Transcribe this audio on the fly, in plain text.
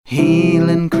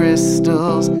Healing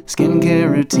crystals, skincare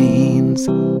routines,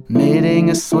 knitting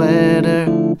a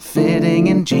sweater, fitting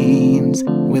in jeans.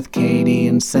 With Katie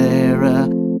and Sarah,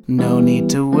 no need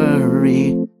to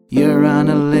worry, you're on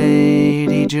a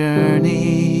lady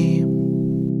journey.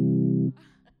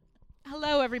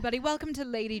 Hello, everybody. Welcome to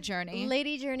Lady Journey.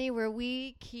 Lady Journey, where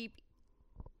we keep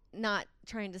not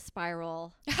trying to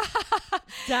spiral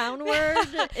downward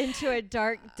into a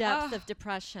dark depth of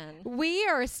depression. We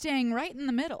are staying right in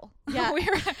the middle. Yeah.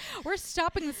 We're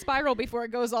stopping the spiral before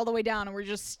it goes all the way down, and we're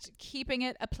just keeping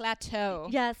it a plateau.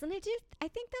 Yes, and I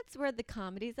think that's where the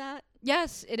comedy's at.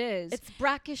 Yes, it is. It's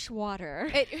brackish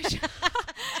water.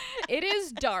 It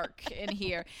is dark in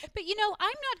here. But you know,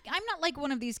 I'm not like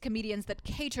one of these comedians that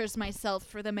caters myself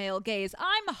for the male gaze.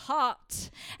 I'm hot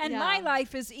and my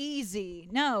life is easy.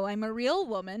 No, I'm a real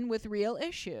woman with real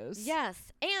issues.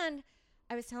 Yes. And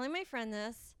I was telling my friend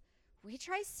this. We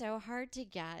try so hard to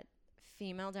get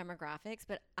female demographics,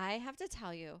 but I have to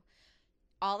tell you,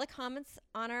 all the comments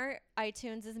on our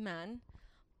iTunes is men.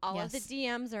 All of the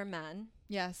DMs are men.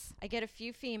 Yes. I get a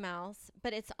few females,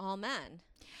 but it's all men.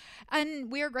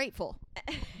 And we are grateful.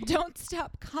 Don't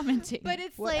stop commenting. But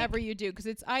it's whatever you do, because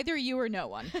it's either you or no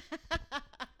one.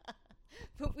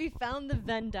 But we found the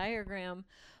Venn diagram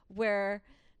where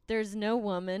there's no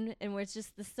woman and where it's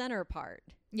just the center part.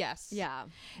 Yes. Yeah.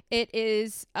 It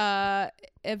is a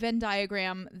Venn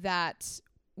diagram that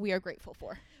we are grateful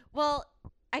for. Well,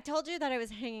 I told you that I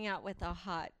was hanging out with a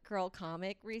hot girl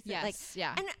comic recently. Yes.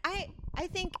 Yeah. And I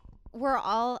think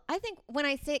when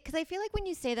I say, because I feel like when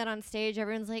you say that on stage,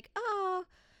 everyone's like, oh,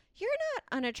 you're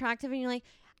not unattractive. And you're like,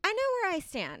 I know where I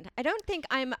stand. I don't think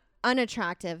I'm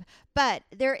unattractive, but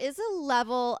there is a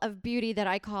level of beauty that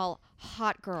I call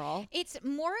hot girl. It's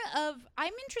more of,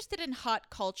 I'm interested in hot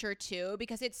culture too,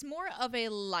 because it's more of a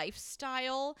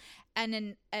lifestyle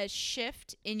and a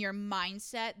shift in your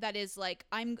mindset that is like,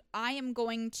 I am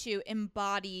going to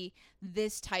embody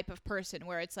this type of person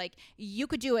where it's like, you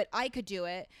could do it, I could do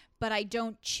it, but I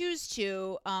don't choose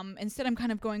to. Instead, I'm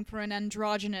kind of going for an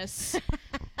androgynous.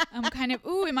 I'm kind of,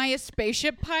 am I a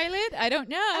spaceship pilot? I don't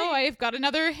know. I've got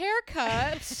another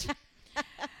haircut.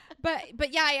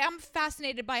 But yeah, I am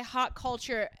fascinated by hot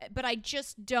culture, but I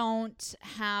just don't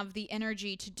have the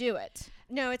energy to do it.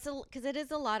 No, because it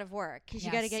is a lot of work, because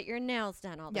you got to get your nails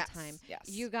done all the time. Yes.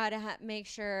 You got to make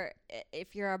sure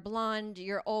if you're a blonde,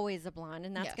 you're always a blonde,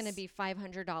 and that's going to be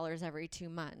 $500 every 2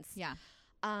 months. Yeah.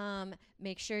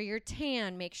 Make sure you're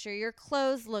tan, make sure your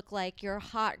clothes look like you're a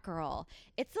hot girl.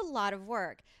 It's a lot of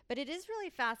work, but it is really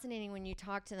fascinating when you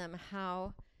talk to them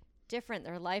how different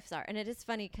their lives are. And it is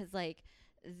funny because like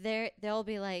they'll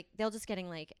just getting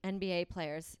like NBA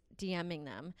players DMing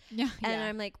them. Yeah. And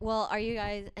I'm like, well, are you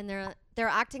guys, and they're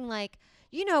acting like,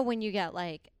 you know, when you get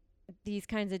like these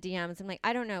kinds of DMs, I'm like,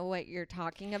 I don't know what you're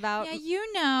talking about. Yeah,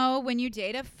 you know, when you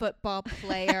date a football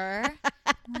player.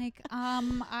 Like,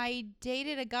 I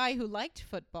dated a guy who liked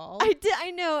football.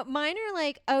 I know. Mine are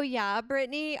like, oh yeah,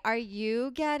 Brittany, are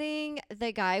you getting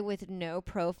the guy with no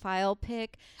profile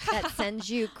pic that sends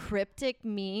you cryptic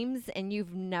memes and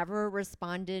you've never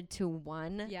responded to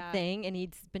one thing and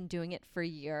he's been doing it for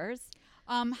years?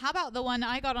 How about the one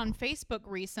I got on Facebook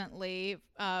recently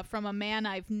from a man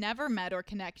I've never met or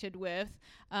connected with?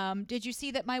 Did you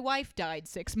see that my wife died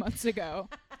 6 months ago?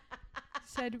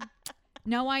 Said,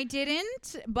 no, I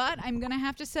didn't, but I'm going to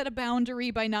have to set a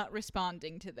boundary by not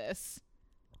responding to this.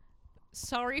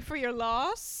 Sorry for your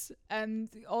loss, and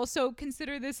also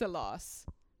consider this a loss.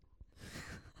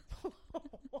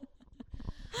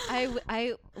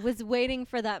 I was waiting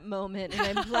for that moment,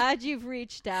 and I'm glad you've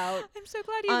reached out. I'm so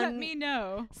glad you let me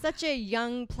know. Such a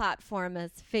young platform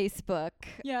as Facebook.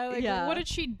 Yeah, like, what did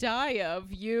she die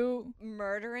of? You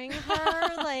murdering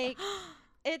her? Like,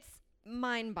 it's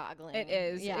mind-boggling. It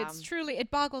is. Yeah. It's truly,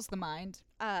 it boggles the mind.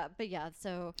 But yeah,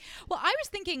 so. Well, I was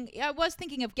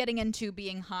thinking of getting into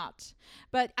being hot,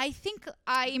 but I think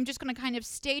I am just going to kind of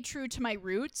stay true to my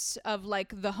roots of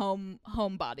like the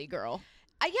homebody girl.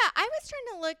 Yeah, I was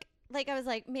trying to look, like, I was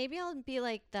like, maybe I'll be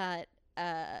like that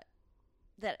like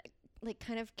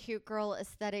kind of cute girl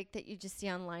aesthetic that you just see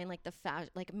online, like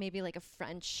like maybe like a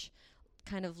French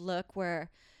kind of look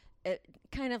where it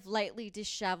kind of lightly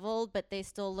disheveled, but they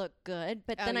still look good.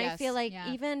 But then I feel like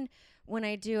even when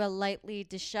I do a lightly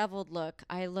disheveled look,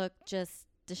 I look just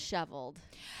disheveled.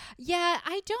 Yeah,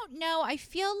 I don't know. I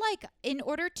feel like in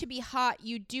order to be hot,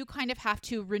 you do kind of have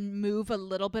to remove a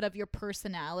little bit of your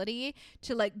personality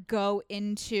to like go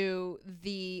into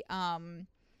the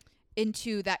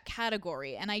into that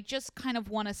category. And I just kind of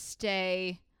want to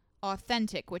stay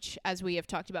authentic, which, as we have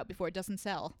talked about before, doesn't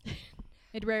sell.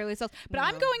 It rarely sells. But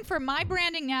I'm going for my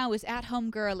branding now is At Home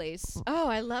Girlies. Oh,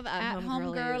 I love At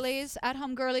Home Girlies. At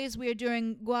Home Girlies, we are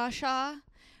doing gua sha.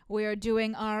 We are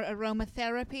doing our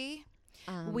aromatherapy.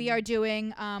 We are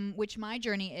doing, which my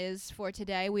journey is for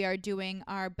today, we are doing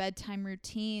our bedtime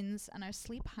routines and our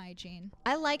sleep hygiene.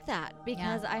 I like that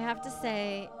because I have to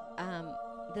say,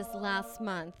 this last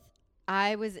month,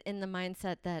 I was in the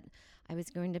mindset that I was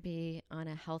going to be on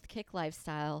a health kick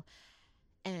lifestyle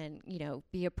and,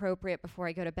 be appropriate before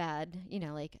I go to bed,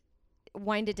 like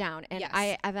wind it down. And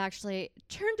Yes. I've actually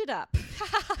turned it up.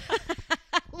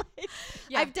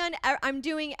 I'm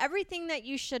doing everything that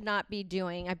you should not be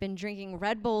doing. I've been drinking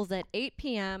Red Bulls at 8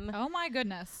 p.m. Oh my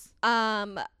goodness.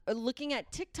 Looking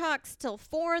at TikToks till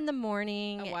 4 in the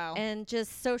morning. Oh, wow. And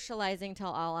just socializing till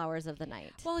all hours of the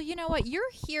night. Well, you know what?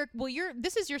 You're here. Well,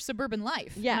 this is your suburban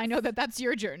life. Yes. And I know that that's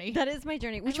your journey. That is my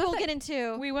journey, which love we'll that. get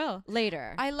into We will.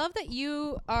 later. I love that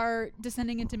you are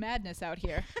descending into madness out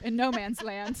here in no man's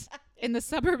land in the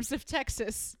suburbs of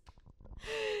Texas.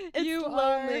 It's you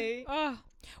lonely. Are.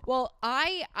 Well,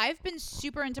 I've been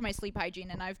super into my sleep hygiene,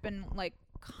 and I've been like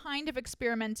kind of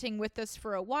experimenting with this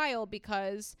for a while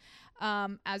because,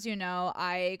 as you know,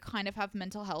 I kind of have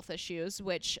mental health issues,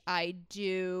 which I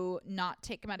do not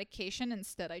take medication.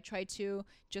 Instead, I try to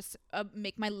just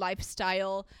make my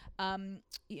lifestyle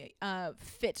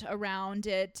fit around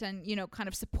it and, kind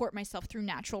of support myself through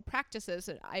natural practices.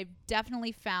 I've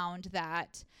definitely found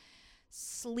that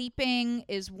sleeping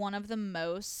is one of the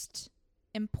most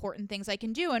important things I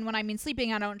can do. And when I mean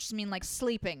sleeping, I don't just mean like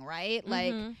sleeping, right?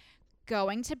 Like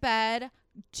going to bed,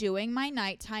 doing my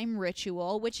nighttime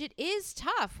ritual, which it is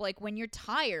tough. Like when you're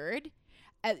tired,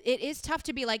 it is tough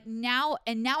to be like now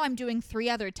I'm doing 3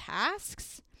 other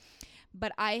tasks.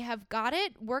 But I have got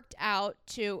it worked out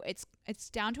to it's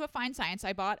down to a fine science.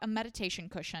 I bought a meditation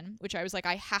cushion, which I was like,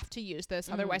 I have to use this.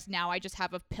 Otherwise now I just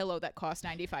have a pillow that costs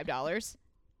 $95.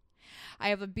 I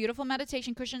have a beautiful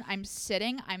meditation cushion.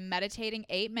 I'm meditating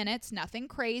 8 minutes, nothing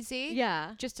crazy.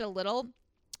 Yeah. Just a little.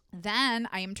 Then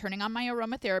I am turning on my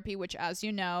aromatherapy, which, as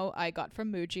you know, I got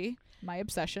from Muji, my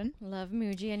obsession. Love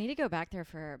Muji. I need to go back there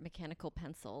for mechanical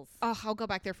pencils. Oh, I'll go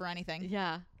back there for anything.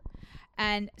 Yeah.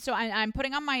 And so I'm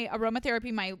putting on my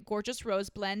aromatherapy, my gorgeous rose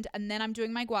blend, and then I'm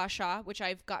doing my gua sha, which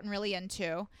I've gotten really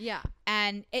into. Yeah.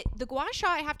 And the gua sha,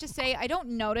 I have to say, I don't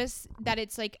notice that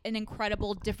it's like an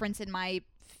incredible difference in my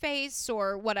face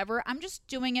or whatever. I'm just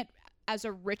doing it as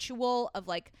a ritual of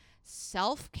like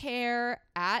self-care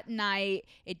at night.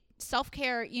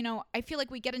 Self-care, I feel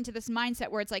like we get into this mindset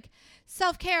where it's like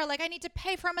self-care, like I need to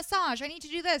pay for a massage, I need to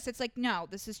do this. It's like, no,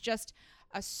 this is just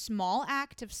a small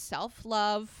act of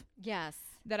self-love. Yes.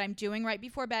 That I'm doing right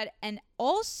before bed. And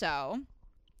also,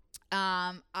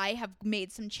 I have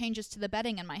made some changes to the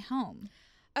bedding in my home.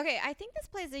 Okay, I think this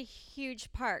plays a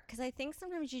huge part because I think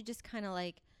sometimes you just kind of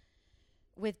like,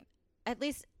 with at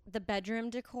least the bedroom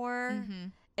decor,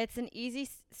 it's an easy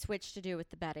switch to do with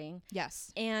the bedding.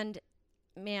 Yes. And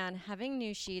man, having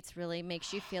new sheets really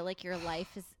makes you feel like your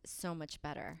life is so much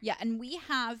better. Yeah, and we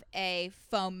have a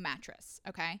foam mattress,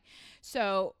 okay?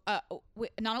 So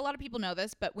not a lot of people know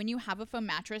this, but when you have a foam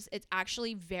mattress, it's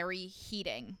actually very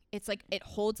heating. It's like it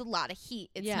holds a lot of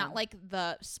heat. It's not like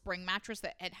the spring mattress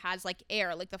that it has like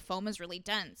air. Like the foam is really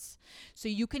dense. So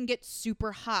you can get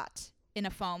super hot in a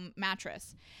foam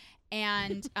mattress.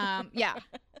 And yeah,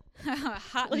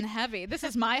 hot and heavy. This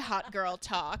is my hot girl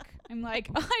talk. I'm like,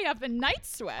 I have the night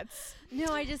sweats.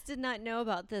 No, I just did not know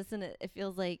about this, and it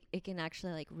feels like it can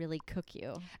actually like really cook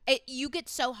you. You get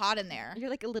so hot in there. You're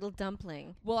like a little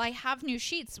dumpling. Well, I have new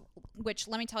sheets, which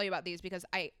let me tell you about these because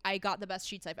I got the best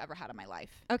sheets I've ever had in my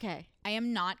life. Okay. I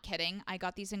am not kidding. I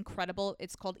got these incredible,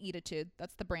 it's called Eatitude.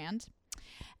 That's the brand.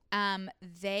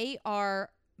 They are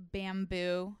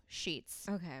bamboo sheets.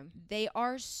 Okay. They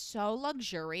are so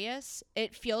luxurious.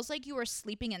 It feels like you are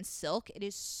sleeping in silk. It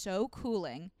is so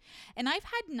cooling. And I've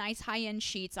had nice high-end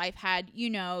sheets. I've had,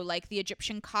 like the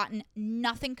Egyptian cotton.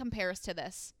 Nothing compares to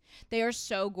this. They are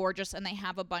so gorgeous, and they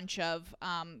have a bunch of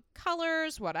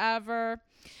colors, whatever.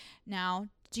 Now,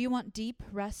 do you want deep,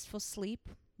 restful sleep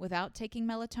without taking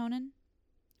melatonin?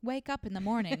 Wake up in the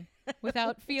morning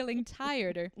without feeling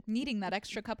tired or needing that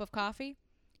extra cup of coffee?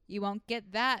 You won't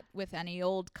get that with any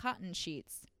old cotton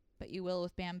sheets, but you will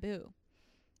with bamboo.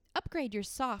 Upgrade your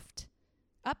stuffy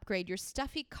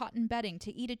cotton bedding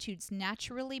to Eatitude's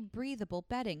naturally breathable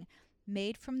bedding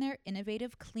made from their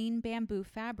innovative clean bamboo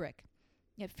fabric.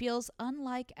 It feels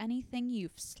unlike anything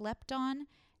you've slept on,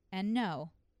 and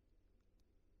no,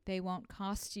 they won't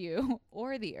cost you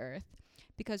or the earth,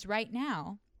 because right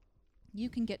now you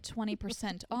can get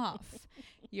 20% off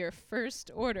your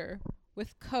first order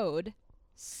with code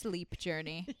Sleep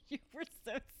journey. You were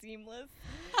so seamless.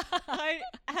 I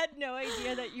had no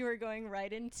idea that you were going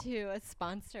right into a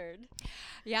sponsored.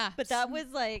 Yeah. But that was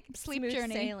like Sleep smooth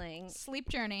journey. sailing. Sleep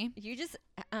journey. You just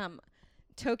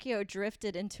Tokyo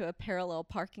drifted into a parallel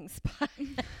parking spot.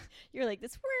 You're like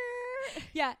this.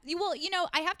 Yeah. Well,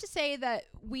 I have to say that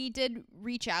we did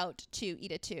reach out to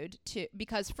Eatitude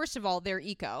because first of all, they're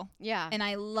eco. Yeah. And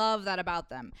I love that about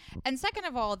them. And second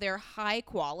of all, they're high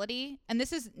quality. And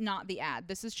this is not the ad.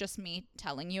 This is just me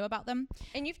telling you about them.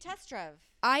 And you've test drove.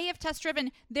 I have test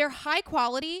driven. They're high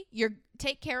quality. You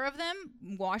take care of them,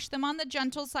 wash them on the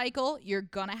gentle cycle. You're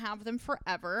going to have them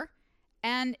forever.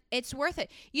 And it's worth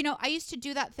it. I used to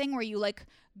do that thing where you like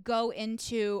go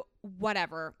into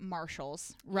whatever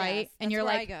Marshalls, right? Yes, and you're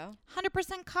where like I go.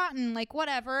 100% cotton, like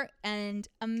whatever. And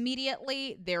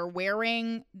immediately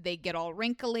they get all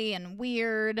wrinkly and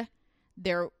weird.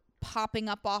 They're popping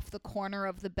up off the corner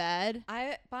of the bed.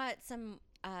 I bought some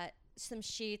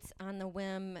sheets on the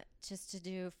whim just to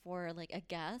do for like a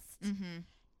guest. Mm-hmm.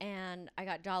 And I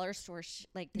got dollar store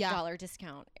the dollar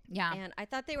discount. Yeah. And I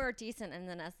thought they were decent. And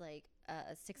then as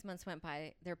 6 months went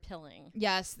by, they're pilling.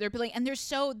 Yes, they're pilling. And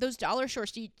those dollar store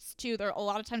sheets too. They're a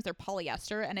lot of times they're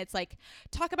polyester, and it's like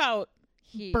talk about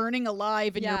Heat. burning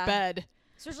alive in your bed,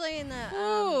 especially in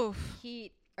the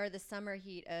heat or the summer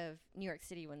heat of New York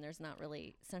City when there's not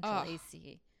really central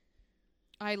AC.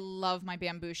 I love my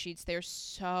bamboo sheets. They're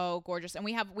so gorgeous, and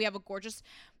we have a gorgeous,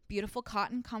 beautiful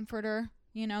cotton comforter.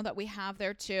 That we have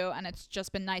there too, and it's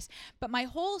just been nice. But my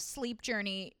whole sleep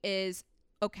journey is.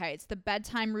 Okay, it's the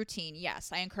bedtime routine.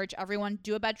 Yes, I encourage everyone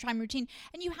do a bedtime routine,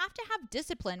 and you have to have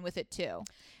discipline with it too.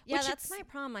 Yeah, that's my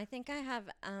problem. I think I have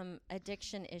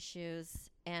addiction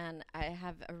issues, and I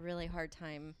have a really hard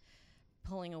time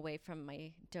pulling away from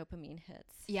my dopamine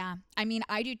hits. Yeah, I mean,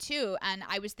 I do too. And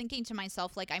I was thinking to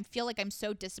myself, like, I feel like I'm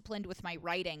so disciplined with my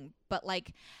writing, but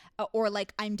or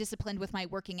I'm disciplined with my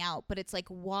working out. But it's like,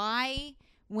 why,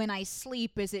 when I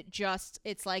sleep,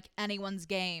 it's like anyone's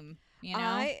game,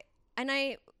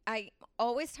 I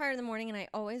always tired in the morning and I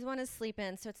always want to sleep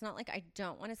in. So it's not like I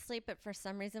don't want to sleep, but for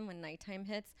some reason when nighttime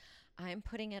hits, I'm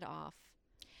putting it off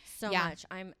so much.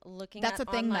 I'm looking at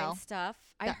online stuff.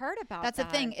 I heard about that. That's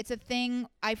a thing. It's a thing.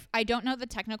 I don't know the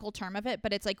technical term of it,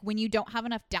 but it's like when you don't have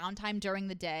enough downtime during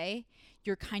the day,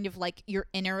 you're kind of like your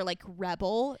inner like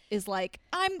rebel is like,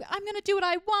 I'm going to do what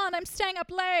I want. I'm staying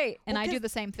up late. And I do the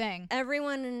same thing.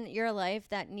 Everyone in your life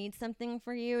that needs something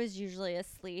for you is usually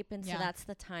asleep. And so that's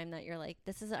the time that you're like,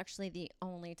 this is actually the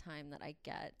only time that I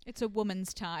get. It's a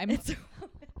woman's time.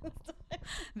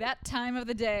 That time of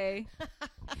the day.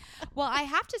 Well, I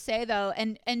have to say though,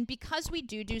 and because we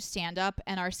do stand up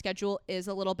and our schedule is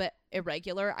a little bit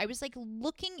irregular, I was like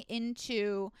looking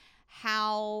into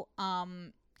how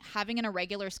having an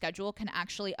irregular schedule can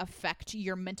actually affect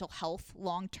your mental health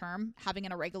long term, having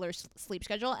an irregular sleep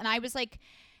schedule. And I was like,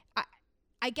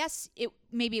 I guess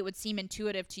maybe it would seem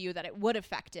intuitive to you that it would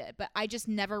affect it, but I just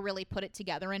never really put it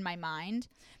together in my mind.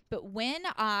 But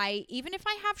even if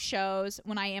I have shows,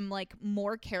 when I am like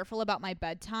more careful about my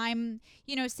bedtime,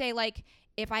 say like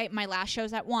if my last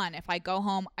show's at 1, if I go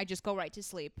home, I just go right to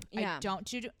sleep. Yeah. I don't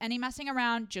do any messing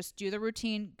around, just do the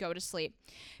routine, go to sleep.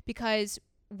 Because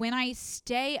when I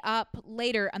stay up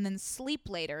later and then sleep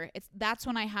later, that's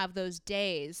when I have those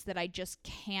days that I just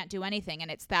can't do anything.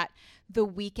 And it's the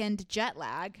weekend jet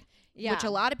lag, which a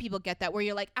lot of people get that, where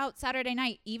you're like out Saturday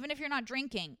night, even if you're not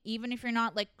drinking, even if you're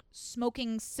not like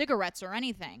smoking cigarettes or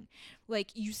anything, like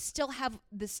you still have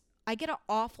this, I get an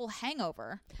awful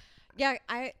hangover. Yeah,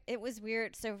 it was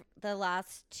weird. So the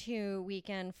last 2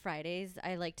 weekend Fridays,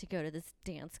 I like to go to this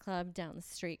dance club down the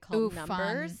street called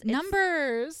Numbers.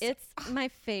 Numbers. It's my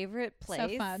favorite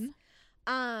place. So fun.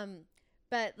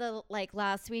 But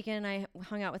last weekend, I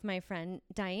hung out with my friend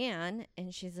Diane,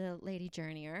 and she's a lady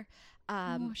journeyer.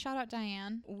 Shout out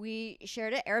Diane. We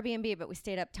shared an Airbnb, but we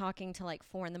stayed up talking till like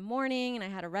 4 a.m, and I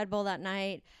had a Red Bull that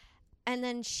night. And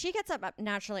then she gets up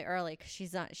naturally early because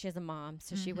she has a mom,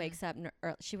 so she wakes up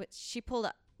early. She pulled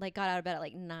up, got out of bed at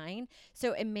like 9,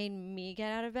 so it made me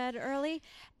get out of bed early,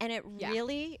 and it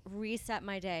really reset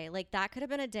my day. Like that could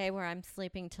have been a day where I'm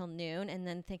sleeping till noon and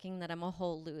then thinking that I'm a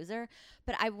whole loser.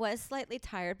 But I was slightly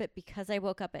tired, but because I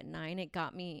woke up at 9, it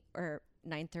got me, or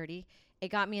 9:30. It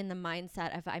got me in the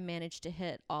mindset of I managed to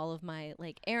hit all of my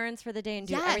errands for the day and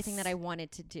do everything that I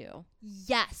wanted to do.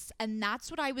 Yes. And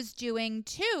that's what I was doing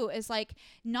too, is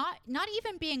not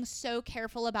even being so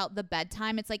careful about the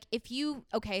bedtime. It's like, if you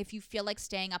feel like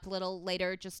staying up a little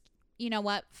later, just, you know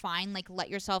what, fine.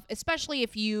 Let yourself, especially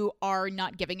if you are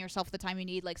not giving yourself the time you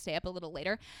need, stay up a little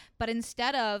later. But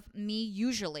instead of me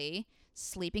usually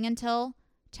sleeping until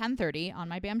 10:30 on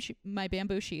my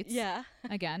bamboo sheets. Yeah.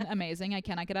 Again, amazing. I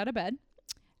cannot get out of bed.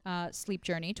 Sleep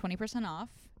Journey, 20% off.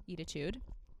 Eatitude.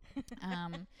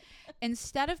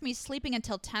 Instead of me sleeping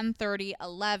until 10:30,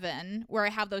 11, where I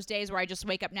have those days where I just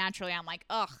wake up naturally, I'm like,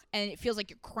 ugh, and it feels like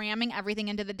you're cramming everything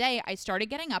into the day. I started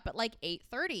getting up at like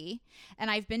 8:30,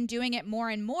 and I've been doing it more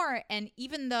and more. And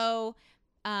even though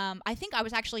I think I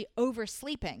was actually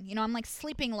oversleeping, you know, I'm like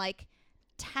sleeping like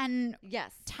 10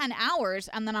 hours,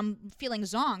 and then I'm feeling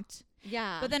zonked.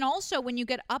 Yeah. But then also when you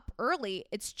get up early,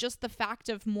 it's just the fact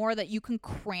of more that you can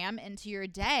cram into your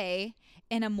day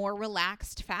in a more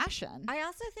relaxed fashion. I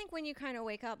also think when you kind of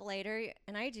wake up later,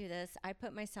 and I do this, I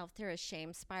put myself through a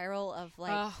shame spiral of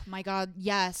like, oh my God,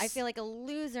 yes. I feel like a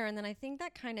loser. And then I think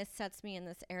that kind of sets me in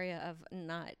this area of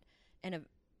not in a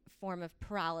form of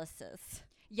paralysis.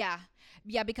 Yeah.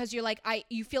 Yeah, because you're like,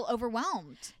 you feel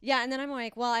overwhelmed. Yeah, and then I'm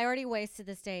like, well, I already wasted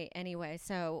this day anyway,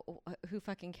 so who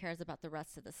fucking cares about the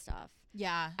rest of the stuff?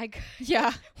 Yeah.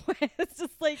 Yeah. It's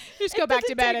just like... You just go back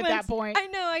to bed at that point. I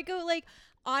know. I go like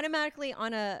automatically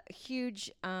on a huge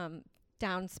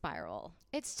down spiral.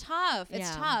 It's tough.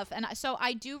 It's tough. And so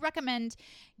I do recommend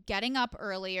getting up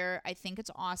earlier. I think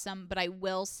it's awesome. But I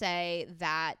will say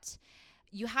that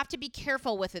you have to be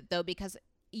careful with it, though, because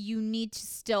you need to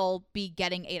still be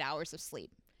getting 8 hours of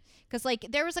sleep. Because like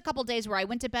there was a couple days where I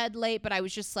went to bed late, but I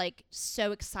was just like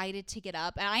so excited to get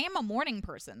up. And I am a morning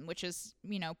person, which is,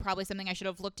 you know, probably something I should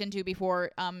have looked into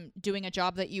before doing a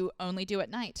job that you only do at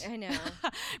night. I know.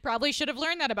 Probably should have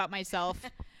learned that about myself.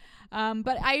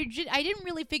 But I didn't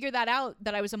really figure that out,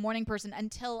 that I was a morning person,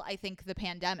 until I think the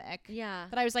pandemic. Yeah.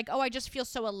 That I was like, oh, I just feel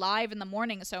so alive in the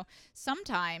morning. So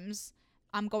sometimes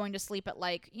I'm going to sleep at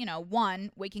like, you know,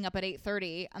 1, waking up at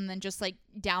 8:30, and then just like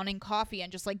downing coffee and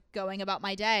just like going about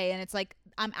my day. And it's like,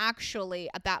 I'm actually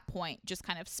at that point just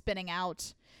kind of spinning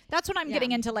out. That's when I'm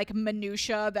getting into like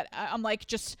minutia, that I'm like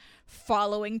just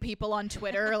following people on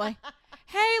Twitter like,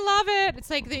 hey, love it. It's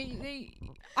like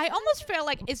I almost feel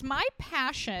like, is my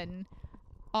passion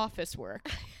office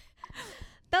work?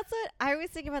 That's what I always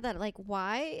think about that. Like,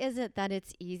 why is it that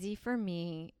it's easy for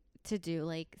me to do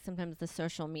like sometimes the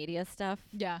social media stuff?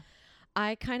 Yeah.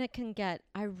 I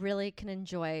really can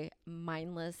enjoy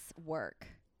mindless work.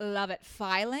 Love it.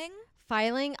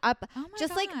 Filing up, oh my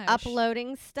just gosh. like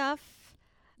uploading stuff.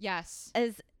 Yes.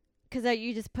 Is because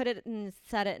you just put it and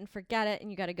set it and forget it, and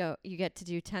you get to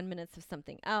do 10 minutes of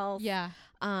something else. Yeah.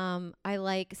 I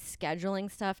like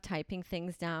scheduling stuff, typing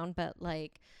things down, but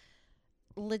like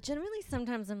legitimately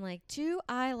sometimes I'm like, do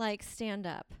I like stand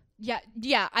up?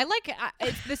 Yeah. I like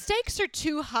the stakes are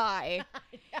too high.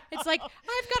 It's like,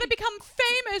 I've got to become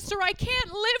famous or I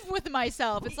can't live with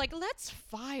myself. It's like, let's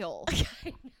file.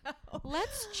 I know.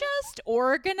 Let's just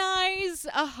organize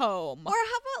a home. Or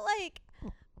how about like,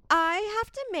 I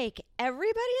have to make everybody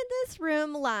in this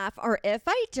room laugh, or if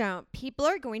I don't, people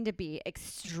are going to be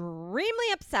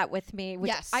extremely upset with me, which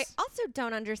yes. I also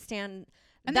don't understand.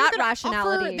 And that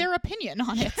rationality. Offer their opinion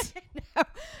on it.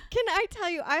 Can I tell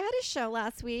you, I had a show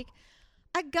last week.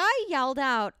 A guy yelled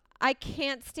out, "I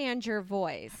can't stand your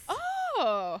voice."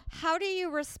 Oh. How do you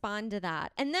respond to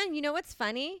that? And then, you know what's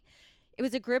funny? It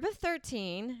was a group of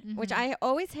 13, which I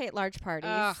always hate large parties.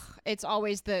 Ugh, it's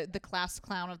always the class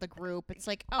clown of the group. It's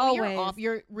like, oh, you're off.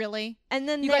 You're really? And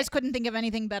then you guys couldn't think of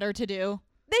anything better to do?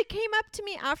 They came up to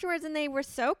me afterwards and they were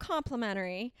so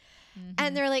complimentary.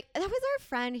 And they're like, that was our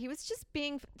friend. He was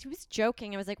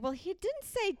joking. I was like, well, he didn't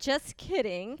say just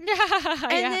kidding. And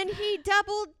then he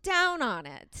doubled down on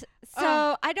it.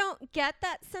 So I don't get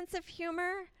that sense of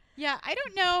humor. Yeah, I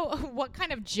don't know what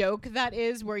kind of joke that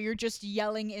is where you're just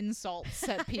yelling insults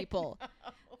at people.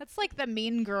 That's like the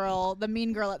mean girl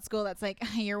at school that's like,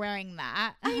 you're wearing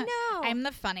that. I know. I'm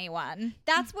the funny one.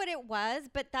 That's what it was.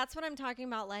 But that's what I'm talking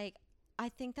about. Like, I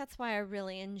think that's why I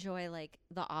really enjoy like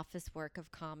the office work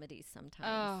of comedy sometimes.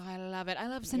 Oh, I love it. I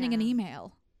love sending an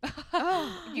email.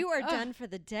 You are done for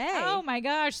the day. Oh my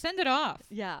gosh, send it off.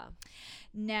 Yeah.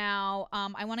 Now,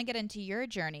 I want to get into your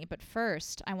journey, but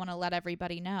first I want to let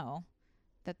everybody know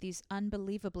that these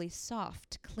unbelievably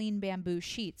soft, clean bamboo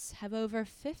sheets have over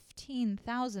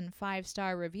 15,000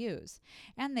 five-star reviews,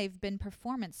 and they've been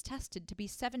performance tested to be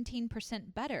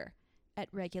 17% better at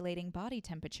regulating body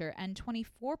temperature and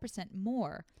 24%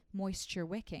 more moisture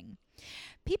wicking.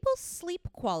 People's sleep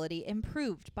quality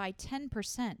improved by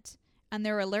 10%, and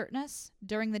their alertness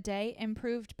during the day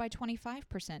improved by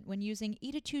 25% when using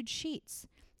Eatitude sheets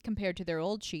compared to their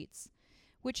old sheets,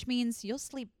 which means you'll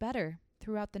sleep better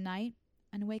throughout the night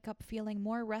and wake up feeling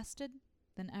more rested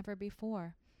than ever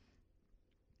before.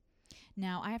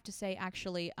 Now, I have to say,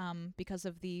 actually, because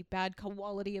of the bad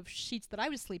quality of sheets that I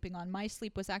was sleeping on, my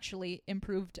sleep was actually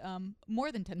improved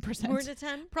more than 10%. More than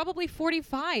 10? Probably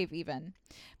 45 even.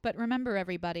 But remember,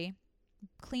 everybody,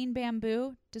 clean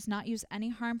bamboo does not use any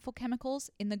harmful chemicals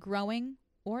in the growing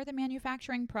or the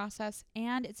manufacturing process,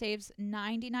 and it saves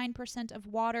 99% of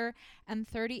water and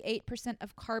 38%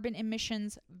 of carbon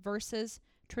emissions versus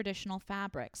traditional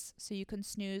fabrics, so you can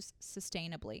snooze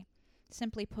sustainably.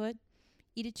 Simply put,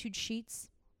 Eatitude sheets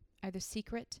are the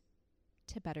secret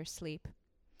to better sleep.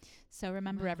 So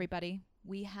remember, everybody,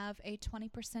 we have a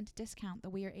 20% discount that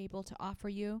we are able to offer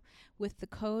you with the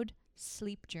code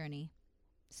SLEEPJOURNEY.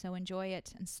 So enjoy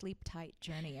it and sleep tight,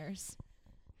 journeyers.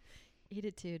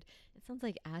 Eatitude. It sounds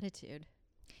like attitude.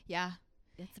 Yeah.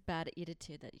 It's a bad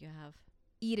attitude that you have.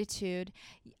 Eatitude.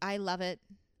 I love it.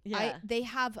 Yeah. They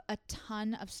have a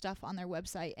ton of stuff on their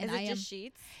website. And Is it just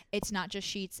sheets? It's not just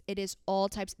sheets. It is all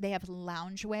types. They have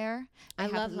loungewear. I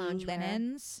love loungewear.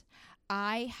 Linens.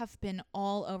 I have been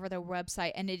all over their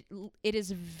website, and it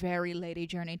is very Lady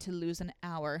Journey to lose an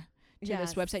hour to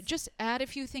this website. Just add a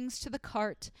few things to the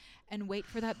cart and wait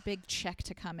for that big check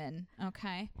to come in.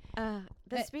 Okay.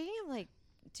 But speaking of like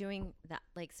doing that,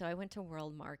 like, so I went to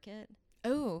World Market.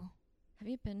 Oh. Have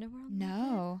you been to World Market?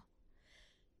 No.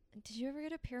 Did you ever go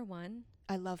to Pier 1?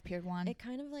 I love Pier 1. It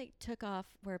kind of like took off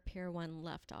where Pier 1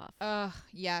 left off.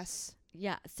 Yes.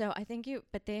 Yeah. So I think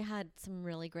but they had some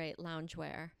really great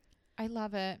loungewear. I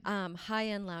love it.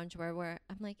 High-end loungewear where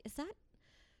I'm like,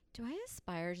 do I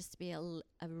aspire just to be a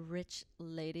rich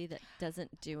lady that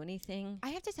doesn't do anything? I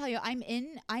have to tell you, I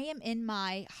am in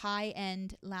my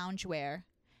high-end loungewear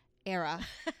era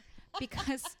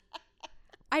because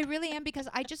I really am, because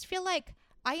I just feel like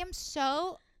I am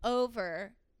so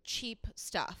over cheap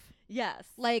stuff. Yes.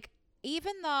 Like,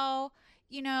 even though,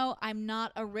 I'm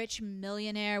not a rich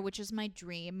millionaire, which is my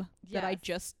dream that I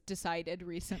just decided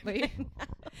recently.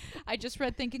 I just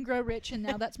read Think and Grow Rich, and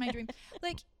now that's my dream.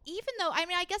 Like, even though,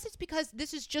 I guess it's because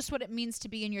this is just what it means to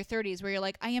be in your 30s, where you're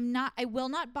like, I will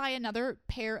not buy another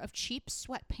pair of cheap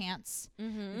sweatpants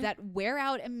that wear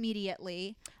out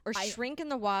immediately. Or shrink in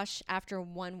the wash after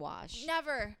one wash.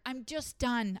 Never. I'm just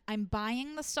done. I'm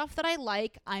buying the stuff that I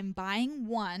like. I'm buying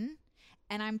one,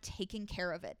 and I'm taking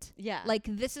care of it. Yeah. Like,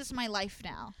 this is my life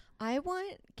now. I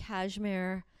want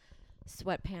cashmere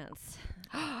sweatpants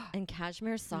and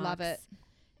cashmere socks. Love it.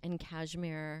 And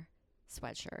cashmere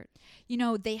sweatshirt.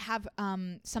 They have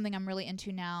something I'm really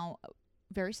into now,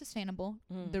 very sustainable,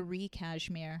 the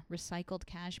cashmere, recycled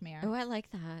cashmere. Oh, I like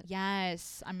that.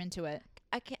 Yes, I'm into it.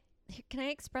 Can I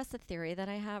express a theory that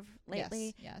I have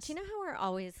lately? Yes. Do you know how we're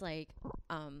always like,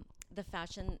 the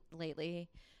fashion lately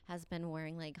has been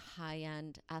wearing like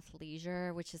high-end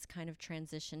athleisure, which has kind of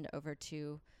transitioned over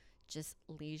to just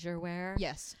leisure wear?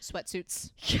 Yes,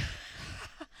 sweatsuits.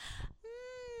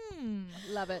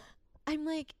 Love it. I'm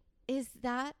like, is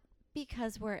that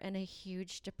because we're in a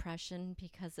huge depression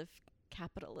because of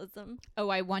capitalism? Oh,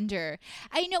 I wonder.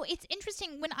 I know, it's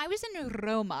interesting. When I was in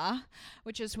Roma,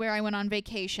 which is where I went on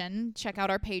vacation, check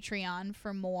out our Patreon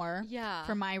for more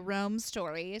for my Rome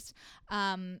stories.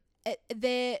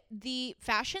 The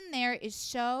fashion there is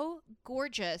so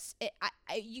gorgeous.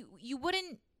 You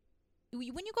wouldn't.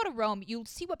 When you go to Rome, you'll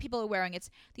see what people are wearing. It's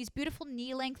these beautiful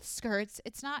knee-length skirts.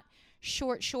 It's not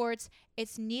short shorts.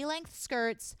 It's knee-length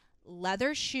skirts,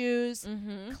 leather shoes,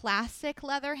 classic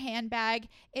leather handbag.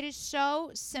 It is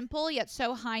so simple yet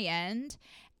so high-end.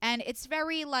 And it's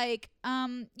very like,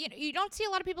 you don't see a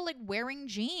lot of people like wearing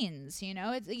jeans.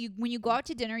 When you go out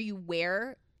to dinner,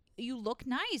 you look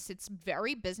nice. It's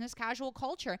very business casual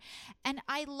culture. And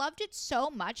I loved it so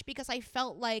much because I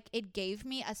felt like it gave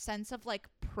me a sense of like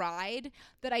pride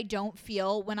that I don't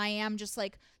feel when I am just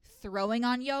like throwing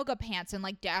on yoga pants and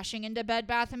like dashing into Bed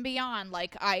Bath & Beyond.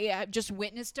 Like, I just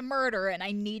witnessed a murder and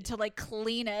I need to like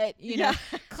clean it,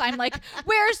 I'm like,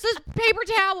 where's the paper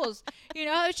towels?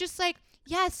 It's just like,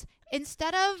 yes,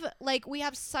 instead of like, we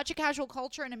have such a casual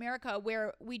culture in America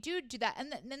where we do that.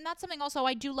 And that's something also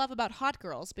I do love about hot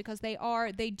girls, because they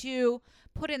do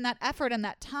put in that effort and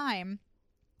that time.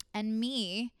 And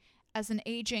me, as an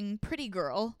aging pretty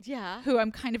girl, who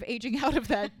I'm kind of aging out of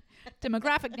that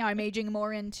demographic now, I'm aging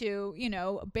more into,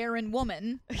 barren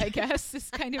woman, I guess, is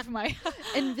kind of my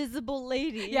invisible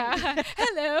lady. Yeah.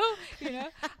 Hello.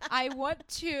 I want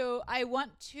to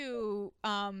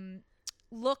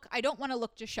look, I don't want to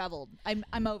look disheveled.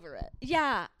 I'm over it.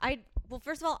 Yeah. Well,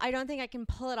 first of all, I don't think I can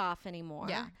pull it off anymore.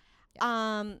 Yeah.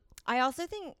 I also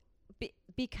think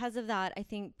because of that, I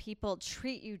think people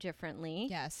treat you differently.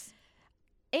 Yes.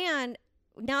 And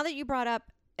now that you brought up,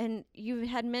 and you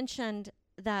had mentioned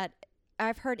that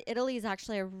I've heard Italy is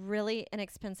actually a really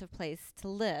inexpensive place to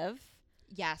live.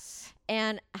 Yes.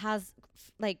 and has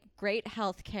like great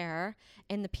health care,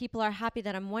 and the people are happy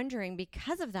that I'm wondering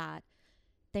because of that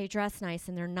they dress nice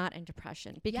and they're not in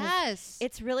depression, because Yes.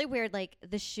 it's really weird. Like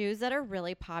the shoes that are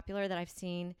really popular that I've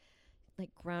seen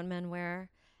like grown men wear,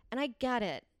 and I get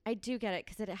it, I do get it,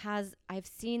 because I've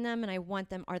seen them and I want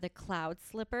them, are the cloud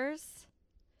slippers.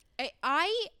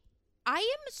 I am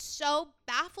so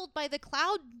baffled by the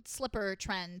cloud slipper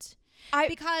trend.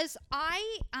 Because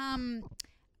I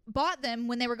bought them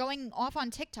when they were going off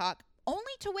on TikTok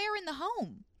only to wear in the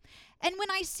home. And when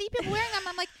I see people wearing them,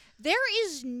 I'm like, there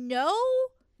is no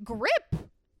grip.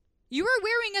 You are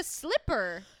wearing a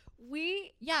slipper.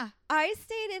 I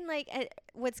stayed in like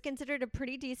what's considered a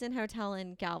pretty decent hotel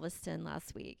in Galveston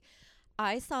last week.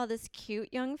 I saw this cute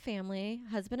young family,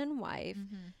 husband and wife,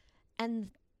 and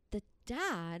the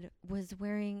dad was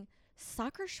wearing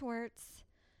soccer shorts,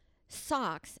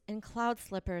 socks, and cloud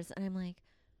slippers. And I'm like,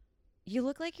 you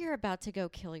look like you're about to go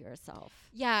kill yourself.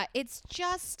 Yeah, it's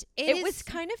just... It was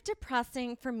kind of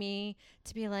depressing for me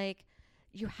to be like,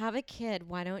 you have a kid.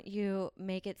 Why don't you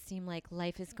make it seem like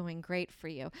life is going great for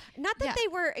you? Not that they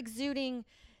were exuding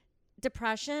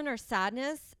depression or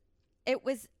sadness. It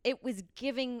was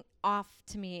giving off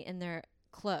to me in their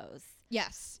clothes.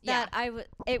 Yes. That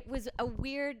it was a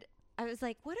weird... I was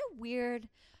like, what a weird...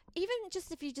 Even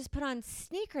just if you just put on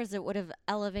sneakers, it would have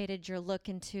elevated your look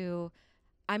into...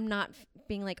 I'm not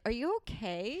being like, are you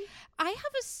okay? I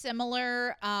have a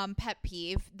similar pet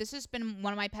peeve. This has been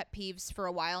one of my pet peeves for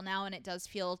a while now, and it does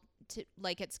feel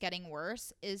like it's getting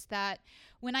worse, is that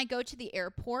when I go to the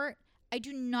airport, I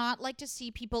do not like to see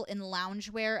people in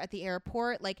loungewear at the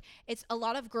airport. Like, it's a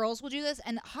lot of girls will do this,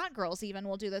 and hot girls even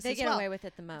will do this as well. They get away with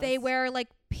it the most. They wear, like,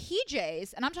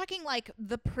 PJs, and I'm talking, like,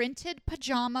 the printed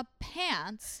pajama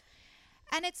pants.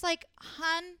 And it's like,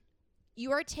 hun,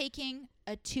 you are taking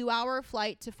a 2-hour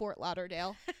flight to Fort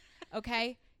Lauderdale,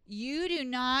 okay? You do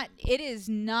not, it is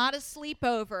not a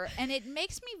sleepover. And it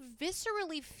makes me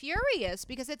viscerally furious,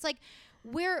 because it's like,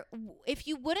 if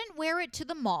you wouldn't wear it to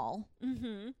the mall,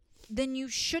 then you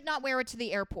should not wear it to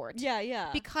the airport. Yeah.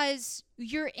 Because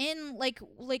you're in, like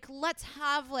let's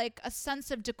have, like, a sense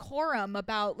of decorum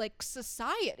about, like,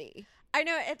 society. I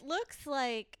know, it looks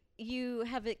like you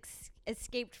have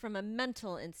escaped from a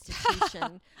mental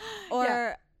institution,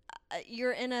 or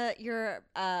you're in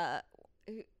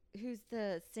who's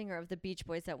the singer of the Beach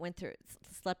Boys that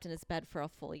slept in his bed for a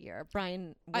full year?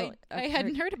 Brian. I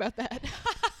hadn't heard about that.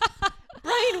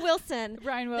 Brian Wilson.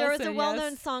 There was a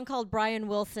well-known yes. song called Brian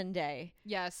Wilson Day.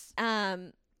 Yes.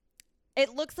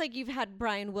 It looks like you've had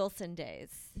Brian Wilson days.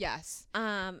 Yes.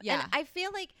 And I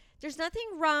feel like there's nothing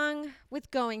wrong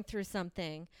with going through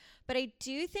something, but I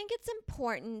do think it's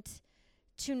important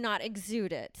to not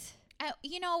exude it.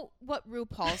 You know what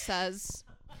RuPaul says?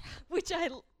 Which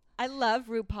I love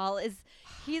RuPaul, is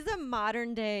he's a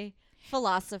modern day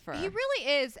philosopher. He really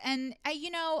is. And,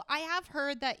 I have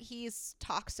heard that he's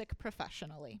toxic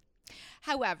professionally.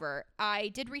 However, I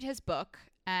did read his book,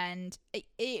 and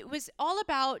it was all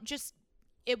about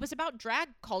it was about drag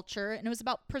culture, and it was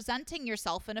about presenting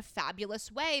yourself in a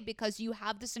fabulous way, because you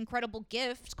have this incredible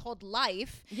gift called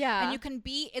life. Yeah. And you can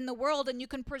be in the world, and you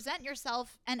can present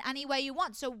yourself in any way you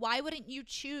want. So why wouldn't you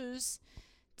choose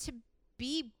to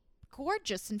be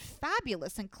gorgeous and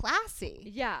fabulous and classy?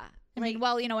 Yeah. I mean,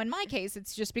 well, in my case,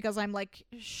 it's just because I'm, like,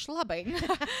 schlubbing.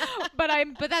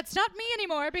 but that's not me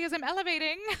anymore, because I'm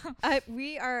elevating.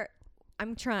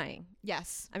 I'm trying.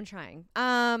 Yes. I'm trying.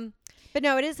 But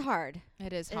no, it is hard.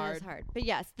 It is hard. It is hard. But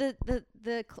yes,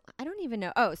 I don't even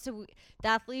know. Oh, so the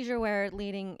athleisure wear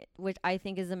leading, which I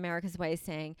think is America's way of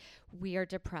saying we are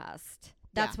depressed.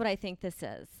 That's what I think this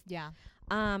is. Yeah.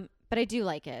 But I do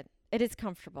like it. It is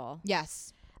comfortable.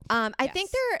 Yes. I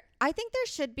think there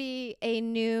should be a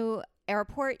new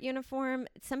airport uniform.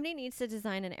 Somebody needs to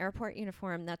design an airport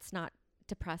uniform that's not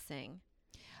depressing.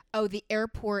 Oh, the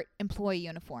airport employee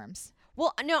uniforms.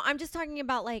 Well, no, I'm just talking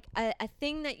about like a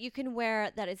thing that you can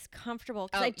wear that is comfortable.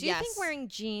 Because I do think wearing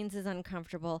jeans is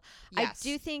uncomfortable. Yes. I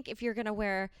do think if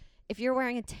you're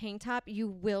wearing a tank top, you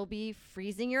will be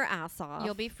freezing your ass off.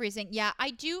 You'll be freezing. Yeah,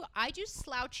 I do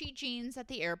slouchy jeans at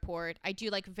the airport. I do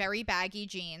like very baggy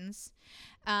jeans.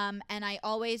 And I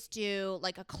always do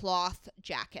like a cloth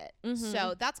jacket. Mm-hmm.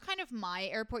 So that's kind of my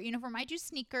airport uniform. I do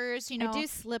sneakers, I do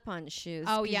slip-on shoes.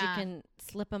 Oh, yeah. You can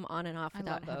slip them on and off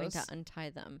without having to untie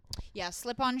them. Yeah,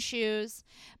 slip-on shoes.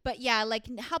 But yeah, like,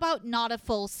 how about not a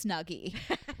full Snuggie?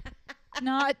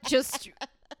 Not just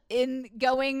in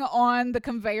going on the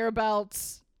conveyor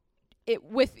belts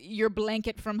with your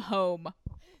blanket from home.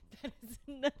 That is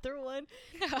another one.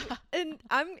 And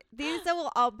these I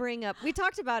will all bring up. We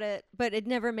talked about it, but it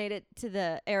never made it to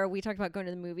the era. We talked about going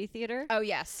to the movie theater. Oh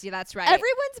yes, yeah, that's right.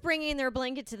 Everyone's bringing their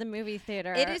blanket to the movie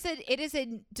theater. It is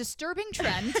a disturbing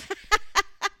trend.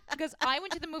 Because I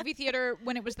went to the movie theater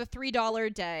when it was the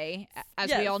 $3 day.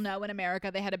 As we all know, in America,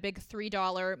 they had a big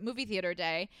 $3 movie theater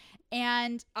day.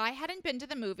 And I hadn't been to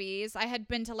the movies. I had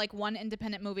been to like one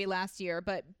independent movie last year.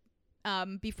 But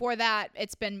before that,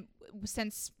 it's been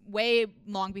since way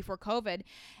long before COVID.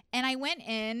 And I went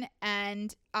in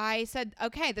and I said,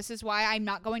 okay, this is why I'm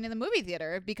not going to the movie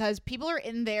theater. Because people are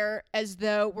in there as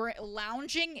though we're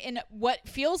lounging in what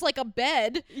feels like a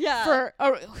bed for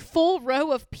a full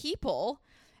row of people.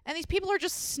 And these people are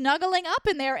just snuggling up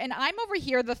in there, and I'm over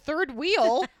here, the third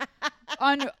wheel,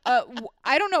 on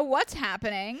I don't know what's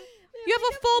happening. You have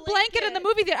a full blanket in the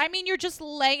movie theater. I mean, you're just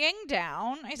laying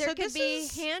down. There could be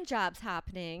hand jobs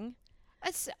happening. I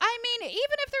mean,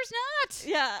 even if there's not.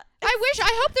 Yeah.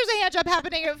 I hope there's a hand job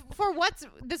happening for what's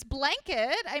this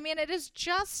blanket. I mean, it is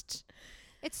just...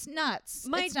 It's nuts.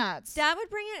 It's nuts. Dad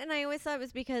would bring it, and I always thought it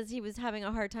was because he was having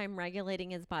a hard time regulating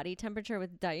his body temperature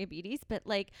with diabetes. But,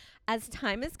 like, as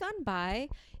time has gone by,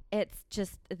 it's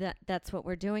just that's what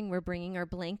we're doing. We're bringing our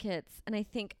blankets. And I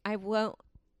think I won't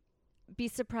be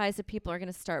surprised if people are going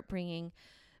to start bringing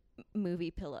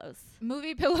movie pillows.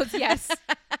 Movie pillows, yes.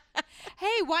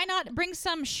 Hey, why not bring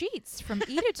some sheets from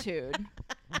Eatitude?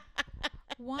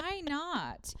 Why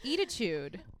not?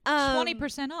 Eatitude.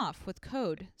 20% off with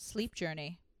code Sleep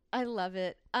Journey. I love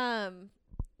it.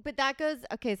 But that goes,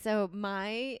 okay, so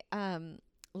my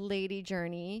lady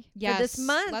journey for this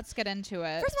month. Let's get into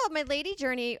it. First of all, my lady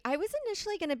journey, I was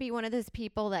initially going to be one of those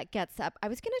people that gets up. I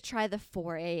was going to try the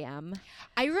 4 a.m.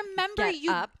 I remember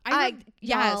you. Up.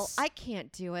 Yes. I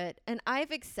can't do it. And I've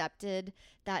accepted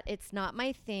that it's not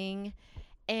my thing.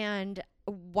 And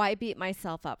why beat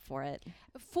myself up for it?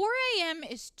 4 a.m.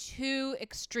 is too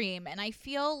extreme. And I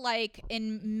feel like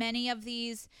in many of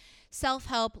these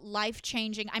self-help,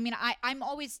 life-changing, I mean, I'm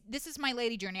always, this is my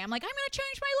lady journey. I'm like, I'm going to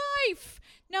change my life.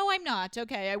 No, I'm not.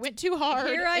 Okay, I went too hard.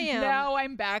 Here I am. Now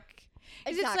I'm back.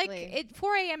 Exactly. It's like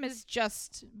 4 a.m. is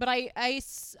just, but I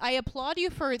applaud you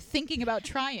for thinking about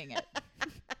trying it.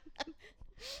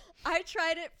 I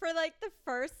tried it for like the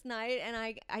first night, and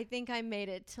I think I made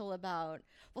it till about,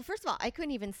 well, first of all, I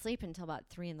couldn't even sleep until about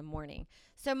 3 a.m.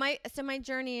 So my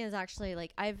journey is actually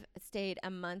like, I've stayed a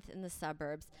month in the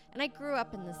suburbs, and I grew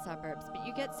up in the suburbs, but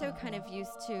you get so kind of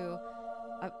used to,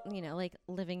 like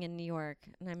living in New York,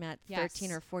 and I'm at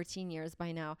 13 or 14 years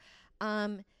by now.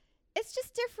 It's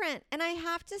just different. And I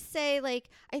have to say,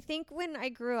 like, I think when I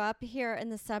grew up here in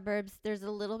the suburbs, there's a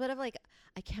little bit of like,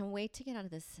 I can't wait to get out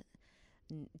of this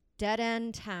dead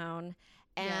end town,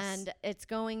 and it's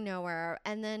going nowhere.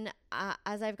 And then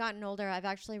as I've gotten older, I've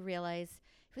actually realized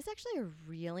it was actually a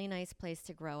really nice place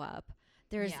to grow up.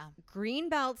 There's green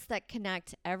belts that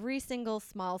connect every single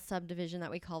small subdivision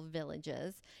that we call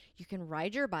villages. You can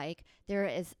ride your bike. There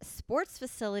is sports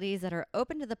facilities that are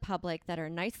open to the public that are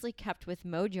nicely kept with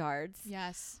mowed yards.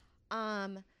 Yes.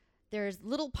 There's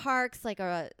little parks like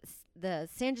the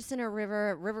San Jacinto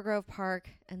River, River Grove Park,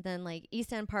 and then like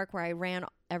East End Park where I ran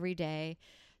every day.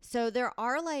 So there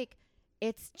are like,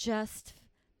 it's just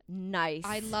nice.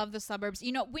 I love the suburbs.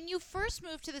 You know, when you first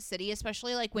move to the city,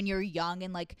 especially like when you're young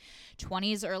in like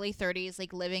 20s, early 30s,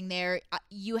 like living there,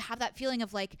 you have that feeling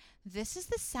of like, this is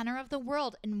the center of the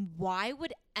world. And why on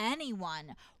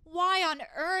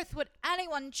earth would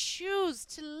anyone choose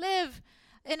to live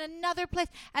in another place?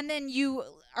 And then you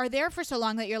are there for so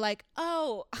long that you're like,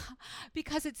 oh,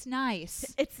 because it's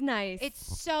nice. It's nice.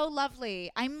 It's so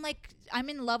lovely. I'm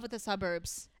in love with the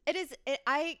suburbs. It is.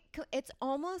 It's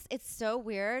so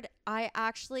weird. I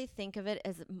actually think of it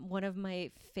as one of my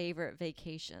favorite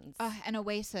vacations. An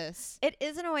oasis. It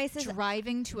is an oasis.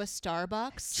 Driving to a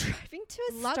Starbucks. Driving to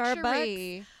a Luxury.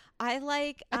 Starbucks. I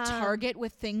like a Target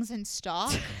with things in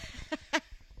stock.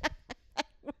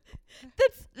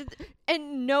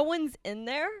 And no one's in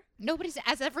there. Nobody's,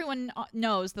 as everyone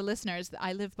knows, the listeners,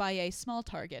 I live by a small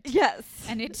Target. Yes.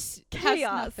 And it's chaos.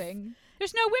 Has nothing.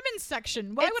 There's no women's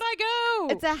section. Why would I go?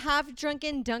 It's a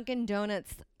half-drunken Dunkin'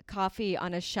 Donuts coffee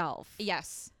on a shelf.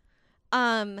 Yes.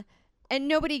 And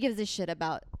nobody gives a shit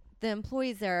about the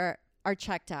employees there are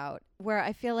checked out, where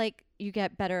I feel like you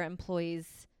get better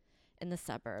employees in the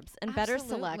suburbs and better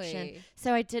selection.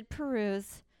 So I did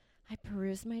peruse. I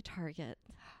perused my Target.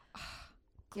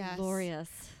 Yes. Glorious.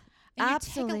 And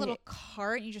Absolutely. you take a little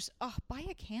cart and you just, buy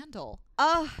a candle.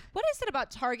 Oh, what is it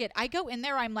about Target? I go in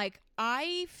there, I'm like,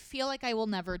 I feel like I will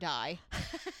never die.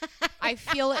 I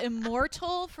feel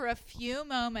immortal for a few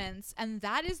moments, and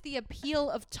that is the appeal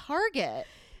of Target.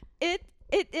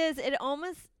 It is.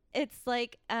 It's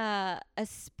like a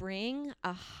spring,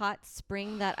 a hot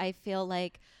spring that I feel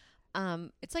like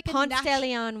It's like Ponce de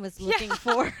Leon was looking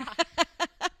for.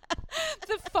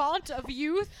 the font of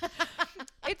youth.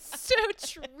 It's so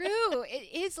true. It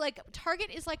is like Target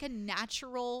is like a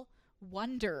natural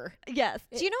wonder. Yes.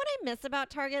 Do you know what I miss about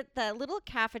Target? The little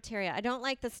cafeteria. I don't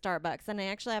like the Starbucks, and I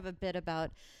actually have a bit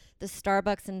about the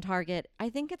Starbucks in Target. I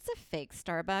think it's a fake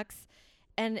Starbucks,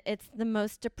 and it's the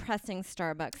most depressing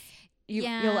Starbucks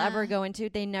you'll ever go into.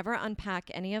 They never unpack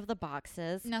any of the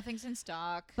boxes. Nothing's in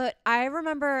stock. But I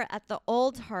remember at the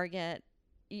old Target,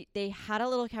 they had a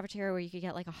little cafeteria where you could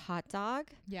get like a hot dog.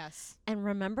 Yes. And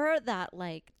remember that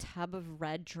like tub of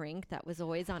red drink that was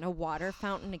always on a water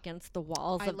fountain against the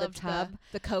walls of the tub?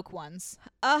 The Coke ones.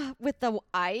 With the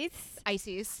ice.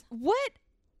 Ices. What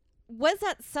was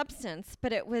that substance?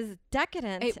 But it was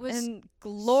decadent and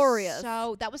glorious.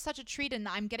 So that was such a treat. And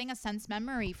I'm getting a sense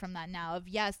memory from that now of,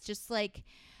 yes, just like,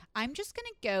 I'm just going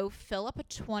to go fill up a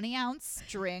 20-ounce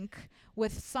drink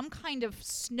with some kind of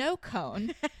snow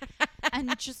cone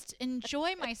and just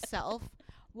enjoy myself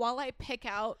while I pick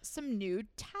out some nude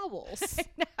towels.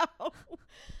 No.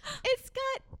 It's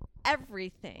got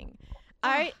everything.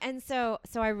 So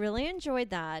I really enjoyed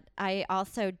that. I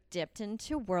also dipped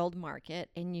into World Market,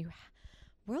 and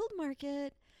World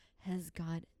Market has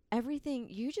got everything.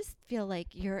 You just feel like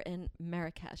you're in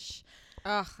Marrakesh.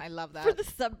 Oh, I love that. For the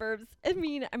suburbs. I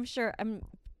mean, I'm sure I'm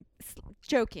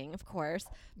joking, of course,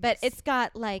 but it's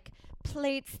got like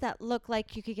plates that look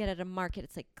like you could get at a market.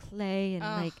 It's like clay and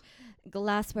like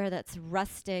glassware that's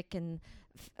rustic and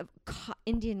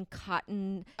Indian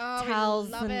cotton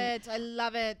towels. I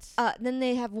love it. Then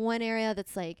they have one area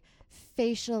that's like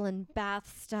facial and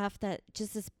bath stuff that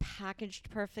just is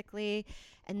packaged perfectly.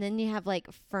 And then you have like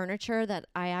furniture that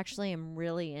I actually am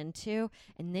really into.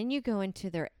 And then you go into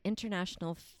their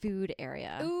international food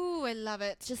area. Ooh, I love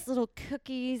it. Just little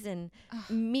cookies and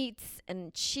meats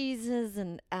and cheeses.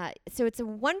 And so it's a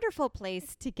wonderful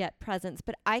place to get presents.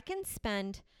 But I can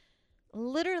spend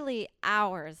literally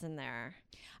hours in there.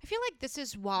 I feel like this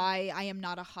is why I am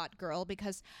not a hot girl,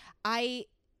 because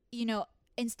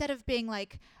instead of being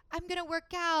like, I'm going to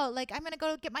work out, like, I'm going to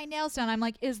go get my nails done, I'm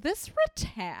like, is this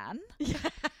rattan?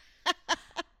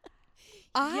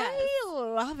 I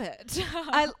love it.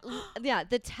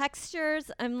 The textures,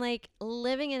 I'm like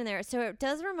living in there. So it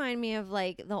does remind me of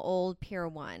like the old Pier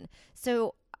 1.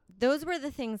 So those were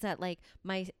the things that like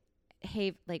my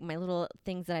little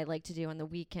things that I like to do on the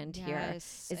weekend here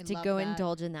is to go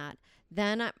indulge in that.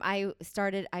 Then I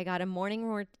got a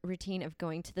morning routine of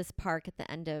going to this park at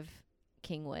the end of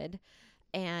Kingwood.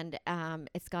 And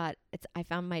I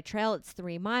found my trail. It's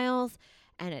 3 miles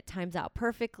and it times out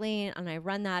perfectly. And I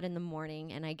run that in the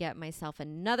morning and I get myself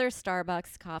another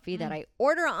Starbucks coffee that I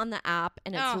order on the app,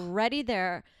 and it's ready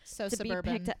there so to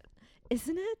Suburban. be picked up.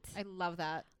 Isn't it? I love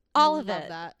that. All of it.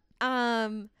 That.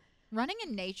 Running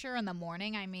in nature in the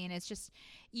morning, I mean, it's just,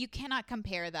 you cannot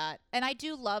compare that. And I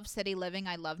do love city living.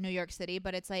 I love New York City,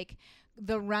 but it's like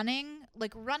running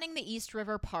the East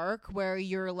River Park where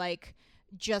you're like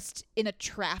just in a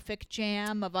traffic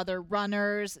jam of other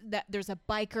runners, that there's a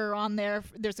biker on there.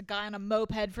 There's a guy on a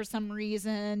moped for some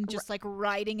reason, just like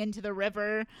riding into the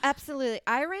river. Absolutely.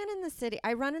 I run in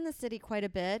the city quite a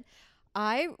bit.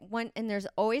 I went, and there's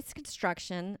always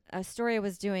construction. A story I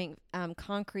was doing,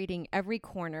 concreting every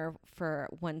corner for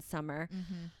one summer.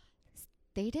 Mm-hmm.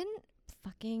 They didn't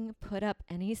fucking put up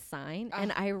any sign,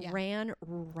 and I ran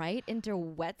right into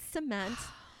wet cement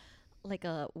like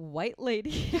a white lady.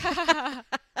 Is there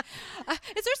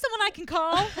someone I can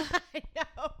call? I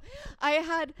know. I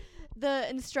had the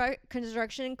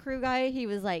construction crew guy. He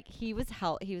was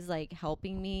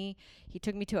helping me. He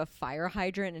took me to a fire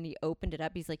hydrant and he opened it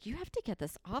up. He's like, "You have to get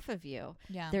this off of you.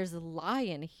 Yeah. There's a lye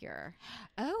in here."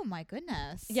 Oh my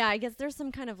goodness. Yeah, I guess there's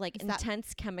some kind of like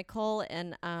intense chemical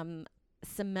and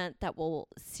cement that will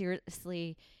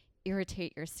seriously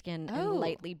irritate your skin and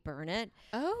lightly burn it.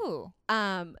 So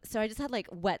I just had like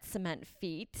wet cement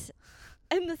feet.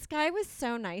 And this guy was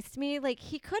so nice to me. Like,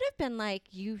 he could have been like,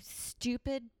 "You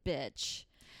stupid bitch.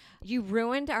 You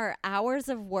ruined our hours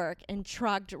of work," and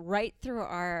trucked right through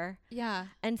our... Yeah.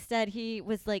 Instead, he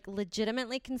was like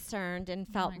legitimately concerned and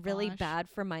felt really bad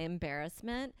for my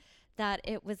embarrassment, that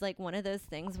it was like one of those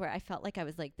things where I felt like I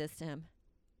was like this to him.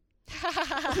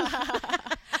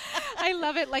 I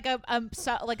love it. Like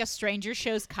a stranger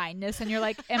shows kindness and you're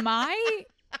like, am I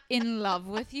in love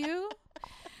with you?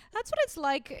 That's what it's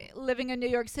like living in New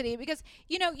York City, because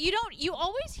you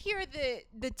always hear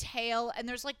the tale, and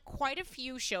there's like quite a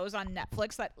few shows on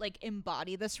Netflix that like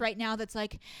embody this right now. That's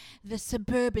like the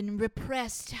suburban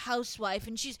repressed housewife,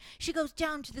 and she goes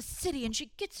down to the city and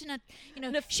she gets in a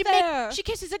she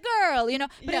kisses a girl,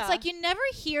 but it's like you never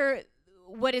hear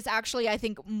what is actually, I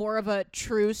think, more of a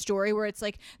true story, where it's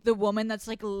like the woman that's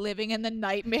like living in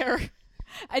the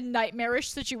a nightmarish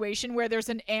situation where there's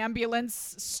an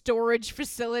ambulance storage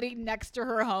facility next to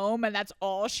her home, and that's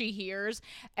all she hears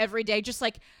every day, just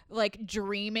like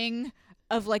dreaming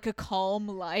of like a calm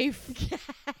life.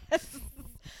 Yes.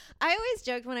 I always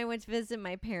joked when I went to visit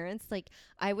my parents, like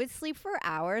I would sleep for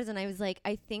hours, and I was like,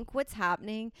 I think what's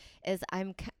happening is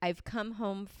I've come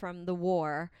home from the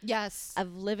war. Yes.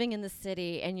 Of living in the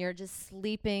city, and you're just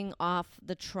sleeping off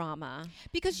the trauma.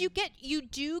 Because you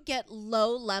do get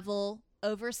low level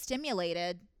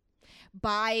overstimulated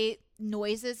by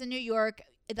noises in New York.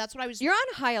 That's what I was. You're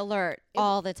on high alert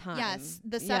all the time. Yes,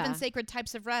 the seven sacred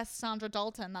types of rest. Sandra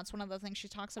Dalton. That's one of the things she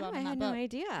talks about in that book. I had no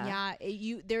idea.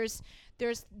 Yeah, there's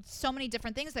so many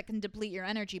different things that can deplete your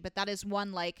energy, but that is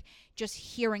one, like just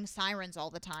hearing sirens all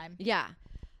the time. Yeah,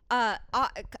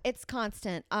 it's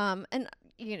constant. And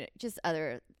just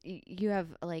other. You have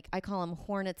like, I call them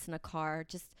hornets in a car.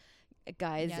 Just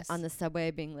guys on the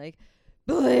subway being like,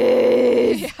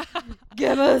 please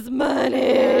give us money,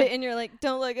 and you're like,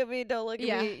 don't look at me, don't look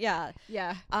at me.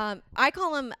 I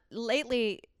call them,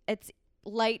 lately it's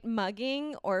light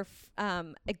mugging or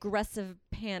aggressive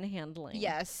panhandling.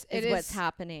 Yes, is what's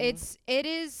happening. It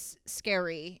is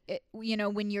scary,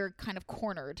 when you're kind of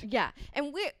cornered.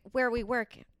 And where we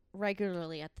work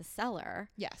regularly at the cellar,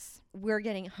 we're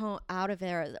getting home out of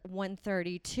there at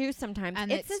 1:32 sometimes,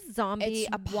 and it's a zombie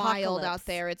apocalypse. Wild out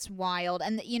there. It's wild,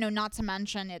 and not to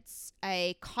mention it's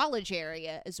a college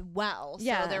area as well.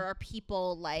 So there are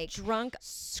people like drunk,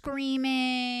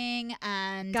 screaming,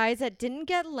 and guys that didn't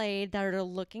get laid that are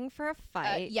looking for a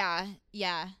fight.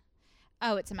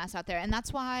 Oh, it's a mess out there, and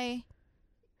that's why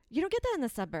you don't get that in the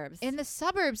suburbs. In the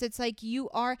suburbs, it's like you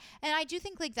are, and I do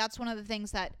think like that's one of the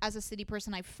things that as a city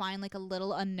person I find like a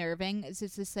little unnerving, is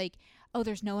it's just like, oh,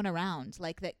 there's no one around,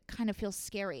 like that kind of feels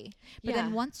scary. But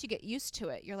then once you get used to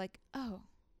it, you're like, oh,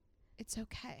 it's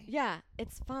okay. Yeah,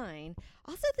 it's fine.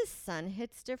 Also, the sun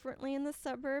hits differently in the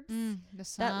suburbs. The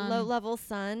sun. That low-level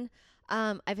sun.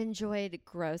 I've enjoyed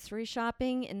grocery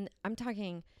shopping, and I'm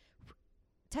talking,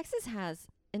 Texas has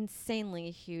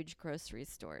insanely huge grocery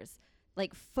stores.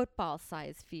 Like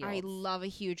football-sized fields. I love a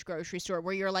huge grocery store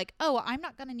where you're like, oh, I'm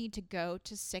not going to need to go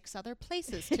to 6 other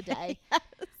places today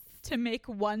to make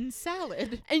one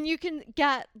salad. And you can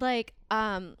get like,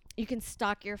 you can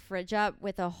stock your fridge up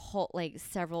with a whole, like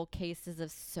several cases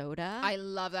of soda. I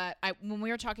love that. When we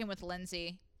were talking with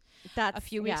Lindsay a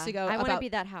few weeks ago, I want to be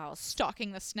that house.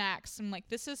 Stocking the snacks. I'm like,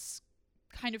 this has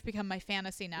kind of become my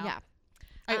fantasy now. Yeah.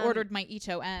 I ordered my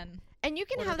Ito N. And you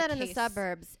can have that in the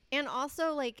suburbs. And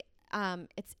also like,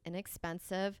 it's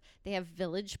inexpensive. They have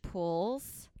village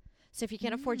pools. So if you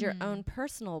can't afford your own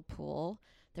personal pool,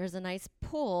 there's a nice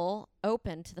pool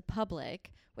open to the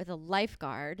public with a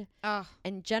lifeguard.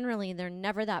 And generally they're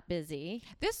never that busy.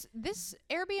 This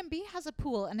Airbnb has a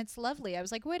pool and it's lovely. I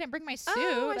was like, wait, I didn't bring my suit.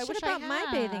 I should have brought my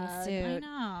bathing suit.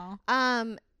 I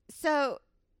know. So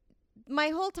my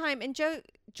whole time, and Joe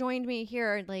joined me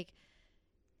here, like,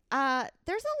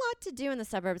 there's a lot to do in the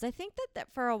suburbs. I think that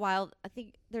for a while, I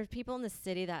think there's people in the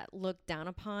city that look down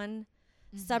upon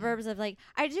suburbs of like,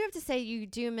 I do have to say you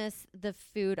do miss the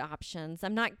food options.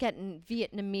 I'm not getting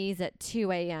Vietnamese at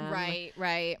 2 a.m.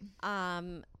 Right.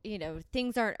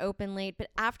 Things aren't open late, but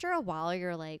after a while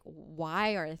you're like,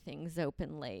 why are things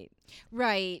open late?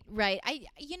 Right. We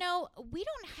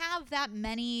don't have that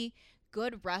many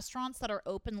good restaurants that are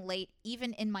open late,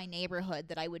 even in my neighborhood,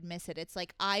 that I would miss it. It's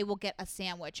like I will get a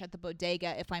sandwich at the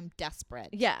bodega if I'm desperate.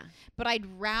 Yeah. But I'd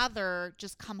rather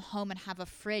just come home and have a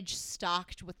fridge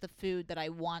stocked with the food that I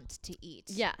want to eat.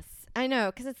 Yes, I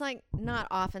know, because it's like not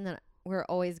often that we're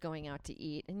always going out to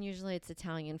eat, and usually it's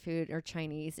Italian food or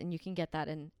Chinese, and you can get that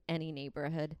in any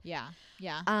neighborhood. Yeah.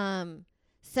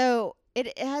 So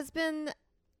it has been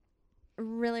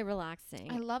really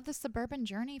relaxing. I love the suburban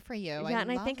journey for you. Yeah,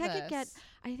 and I think I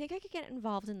could get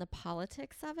involved in the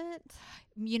politics of it.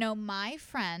 My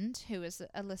friend who is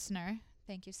a listener,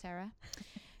 thank you, Sarah.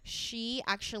 She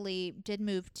actually did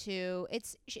move to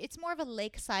it's more of a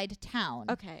lakeside town.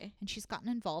 Okay. And she's gotten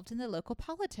involved in the local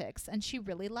politics and she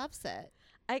really loves it.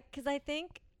 Because I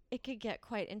think it could get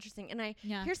quite interesting. And I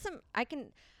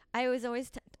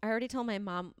already told my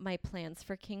mom my plans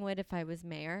for Kingwood if I was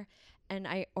mayor. And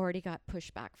I already got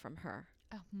pushback from her.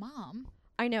 Oh, Mom.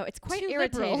 I know. It's quite Too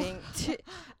liberal. irritating.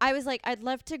 I was like, I'd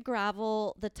love to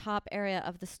gravel the top area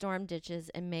of the storm ditches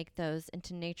and make those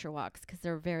into nature walks because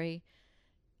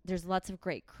there's lots of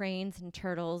great cranes and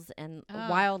turtles and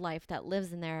wildlife that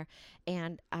lives in there.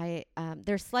 And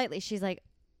she's like,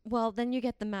 well, then you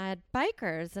get the mad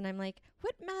bikers. And I'm like,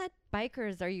 what mad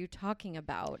bikers are you talking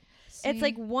about? See? It's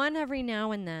like one every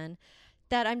now and then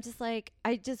that I'm just like,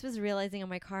 I just was realizing in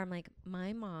my car, I'm like,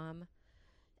 my mom,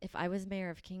 if I was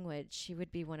mayor of Kingwood, she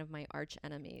would be one of my arch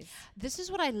enemies. This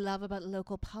is what I love about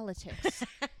local politics.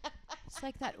 It's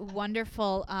like that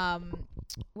wonderful,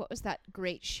 what was that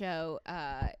great show?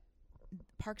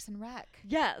 Parks and Rec.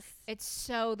 Yes. It's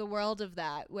so the world of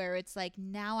that, where it's like,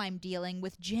 now I'm dealing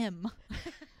with Jim,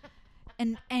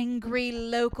 an angry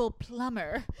local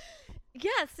plumber.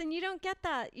 Yes, and you don't get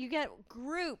that. You get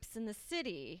groups in the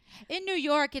city. In New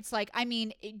York, it's like, I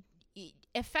mean,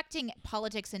 affecting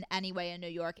politics in any way in New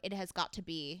York, it has got to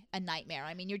be a nightmare.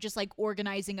 I mean, you're just like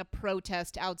organizing a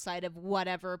protest outside of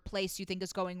whatever place you think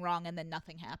is going wrong, and then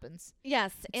nothing happens.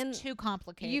 Yes, It's and too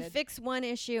complicated. you fix one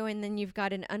issue, and then you've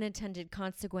got an unintended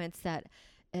consequence that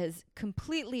has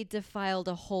completely defiled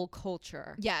a whole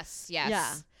culture. Yes.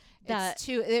 Yeah. It's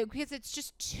too because it's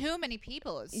just too many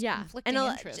people. It's conflicting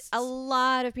and interests. a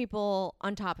lot of people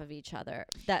on top of each other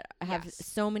that have Yes.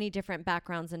 so many different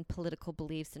backgrounds and political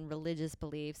beliefs and religious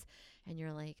beliefs, and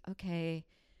you're like, okay,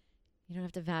 you don't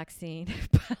have the vaccine,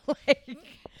 but like,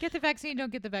 Get the vaccine,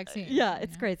 don't get the vaccine. yeah,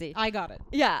 it's crazy. I got it.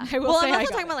 Yeah, I will well, say I'm I also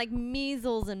got talking it. about like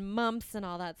measles and mumps and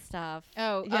all that stuff.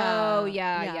 Oh,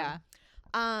 Yeah.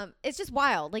 yeah. It's just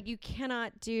wild. Like, you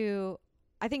cannot do.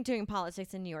 I think doing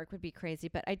politics in New York would be crazy,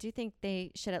 but I do think they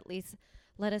should at least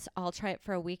let us all try it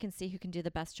for a week and see who can do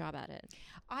the best job at it.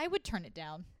 I would turn it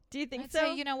down. Do you think I'd so?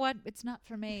 say, you know what? It's not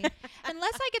for me.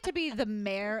 Unless I get to be the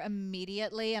mayor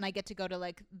immediately and I get to go to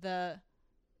like the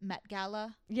Met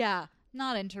Gala. Yeah.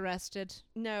 Not interested.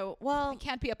 No. I Well,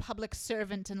 can't be a public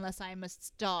servant unless I'm a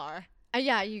star.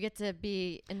 yeah, you get to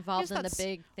be involved Guess in the that's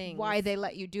big things. Why they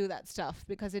let you do that stuff,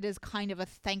 because it is kind of a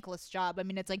thankless job. I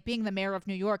mean, it's like being the mayor of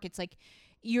New York. It's like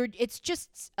it's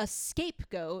just a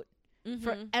scapegoat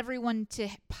for everyone to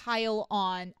pile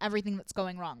on everything that's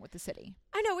going wrong with the city.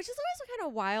 I know, which is always kind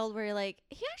of wild where you're like,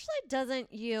 he actually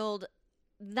doesn't yield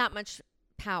that much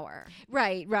power.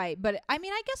 Right. But I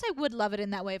mean, I guess I would love it in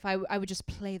that way if I would just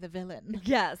play the villain.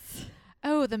 Yes.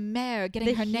 Oh, the mayor getting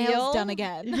The her heel? nails done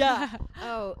again. Yeah.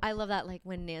 Oh, I love that. Like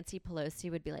when Nancy Pelosi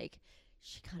would be like,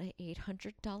 she got an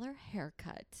 $800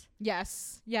 haircut.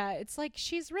 Yes. Yeah. It's like,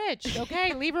 she's rich.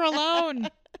 Okay. Leave her alone.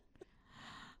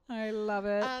 I love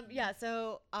it. Yeah,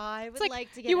 so I would like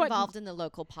like to get you want involved in the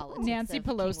local politics. Nancy of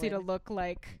Pelosi to Kingwood. look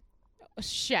like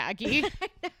Shaggy.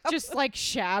 Just like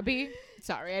shabby.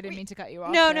 Sorry, I didn't mean to cut you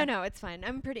off. No, there. it's fine.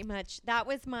 I'm pretty much, that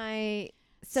was my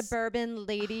suburban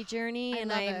lady journey. I And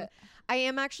love it. I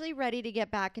am actually ready to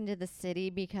get back into the city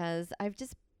because I've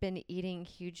just been eating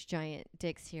huge giant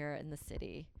dicks here in the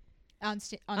city. On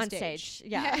stage.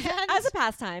 Yeah. As a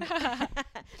pastime.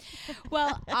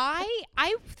 Well,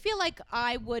 I feel like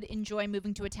I would enjoy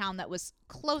moving to a town that was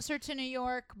closer to New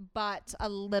York, but a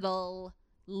little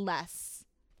less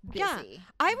busy. Yeah.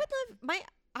 I would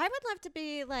love to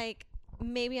be like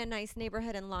maybe a nice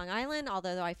neighborhood in Long Island,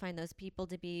 although I find those people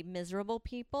to be miserable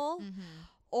people. Mm-hmm.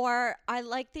 Or I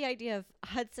like the idea of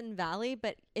Hudson Valley,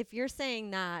 but if you're saying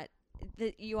that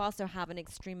you also have an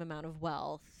extreme amount of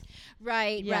wealth.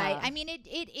 Right. Yeah. I mean,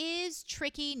 it is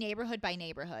tricky neighborhood by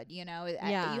neighborhood, you know.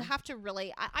 Yeah. You have to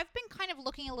really I've been kind of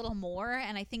looking a little more,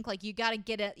 and I think like you got to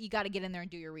get in there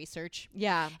and do your research.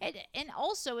 Yeah. And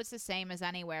also it's the same as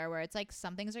anywhere where it's like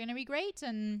some things are going to be great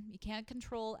and you can't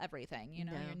control everything, you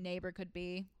know. No. Your neighbor could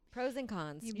be Pros and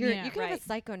cons. Yeah, You could have right. a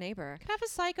psycho neighbor. could have a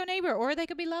psycho neighbor, or they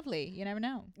could be lovely. You never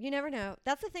know. You never know.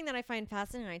 That's the thing that I find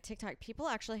fascinating on TikTok. People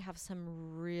actually have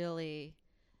some really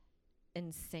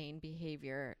insane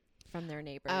behavior from their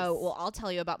neighbors. Oh, well, I'll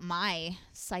tell you about my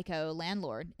psycho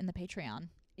landlord in the Patreon.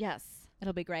 Yes.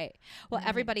 It'll be great. Well, Right.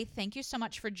 everybody, thank you so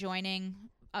much for joining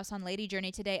us on Lady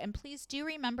Journey today. And please do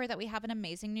remember that we have an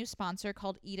amazing new sponsor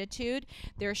called Eatitude.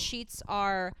 Their sheets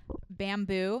are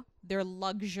bamboo. They're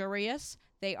luxurious.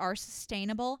 They are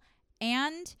sustainable.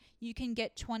 And you can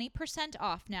get 20%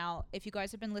 off now. If you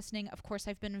guys have been listening, of course,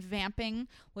 I've been vamping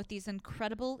with these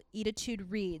incredible Eatitude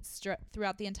reads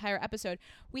throughout the entire episode.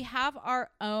 We have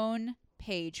our own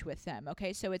page with them.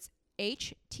 Okay, so it's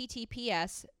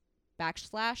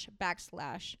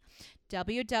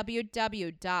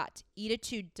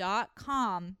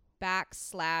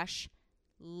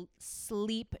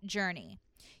https://www.eatitude.com/sleep journey.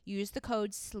 Use the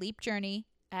code sleep journey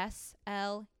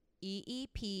SLEEPJOURNEY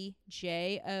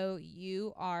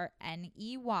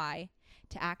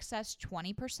to access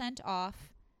 20%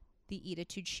 off the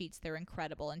Eatitude sheets. They're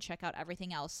incredible. And check out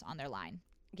everything else on their line.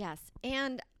 Yes.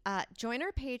 And join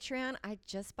our Patreon. I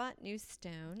just bought new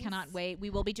stones. Cannot wait. We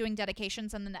will be doing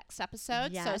dedications in the next episode.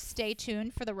 So Yes. stay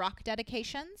tuned for the rock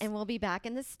dedications. And we'll be back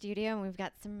in the studio, and we've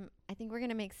got I think we're going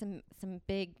to make some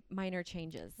big minor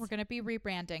changes. We're going to be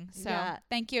rebranding. So Yeah.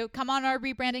 thank you. Come on our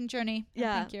rebranding journey.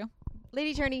 Yeah. Thank you.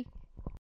 Lady Journey.